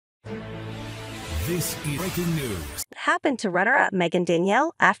This is breaking news. Happened to runner-up Megan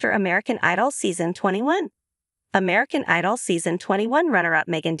Danielle after American Idol Season 21. American Idol Season 21 runner-up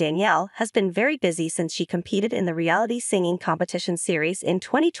Megan Danielle has been very busy since she competed in the reality singing competition series in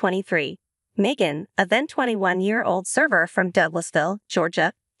 2023. Megan, a then 21-year-old server from Douglasville,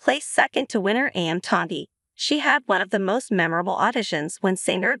 Georgia, placed second to winner Iam Tongi. She had one of the most memorable auditions when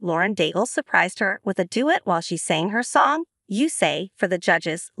singer Lauren Daigle surprised her with a duet while she sang her song, You Say, for the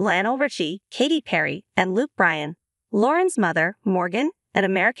judges Lionel Richie, Katy Perry, and Bryan. Lauren's mother, Morgan, an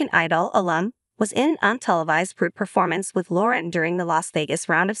American Idol alum, was in an untelevised group performance with Lauren during the Las Vegas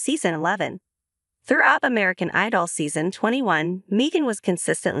round of Season 11. Throughout American Idol Season 21, Megan was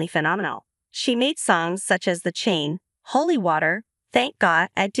consistently phenomenal. She made songs such as The Chain, Holy Water, Thank God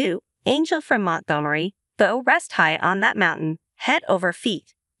I Do, Angel from Montgomery, Go Rest High on That Mountain, Head Over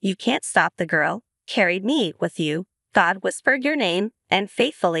Feet, You Can't Stop the Girl, Carried Me With You, God Whispered Your Name, and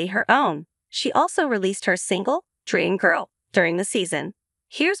Faithfully Her Own. She also released her single, Dream Girl, during the season.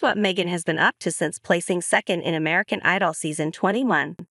 Here's what Megan has been up to since placing second in American Idol Season 21.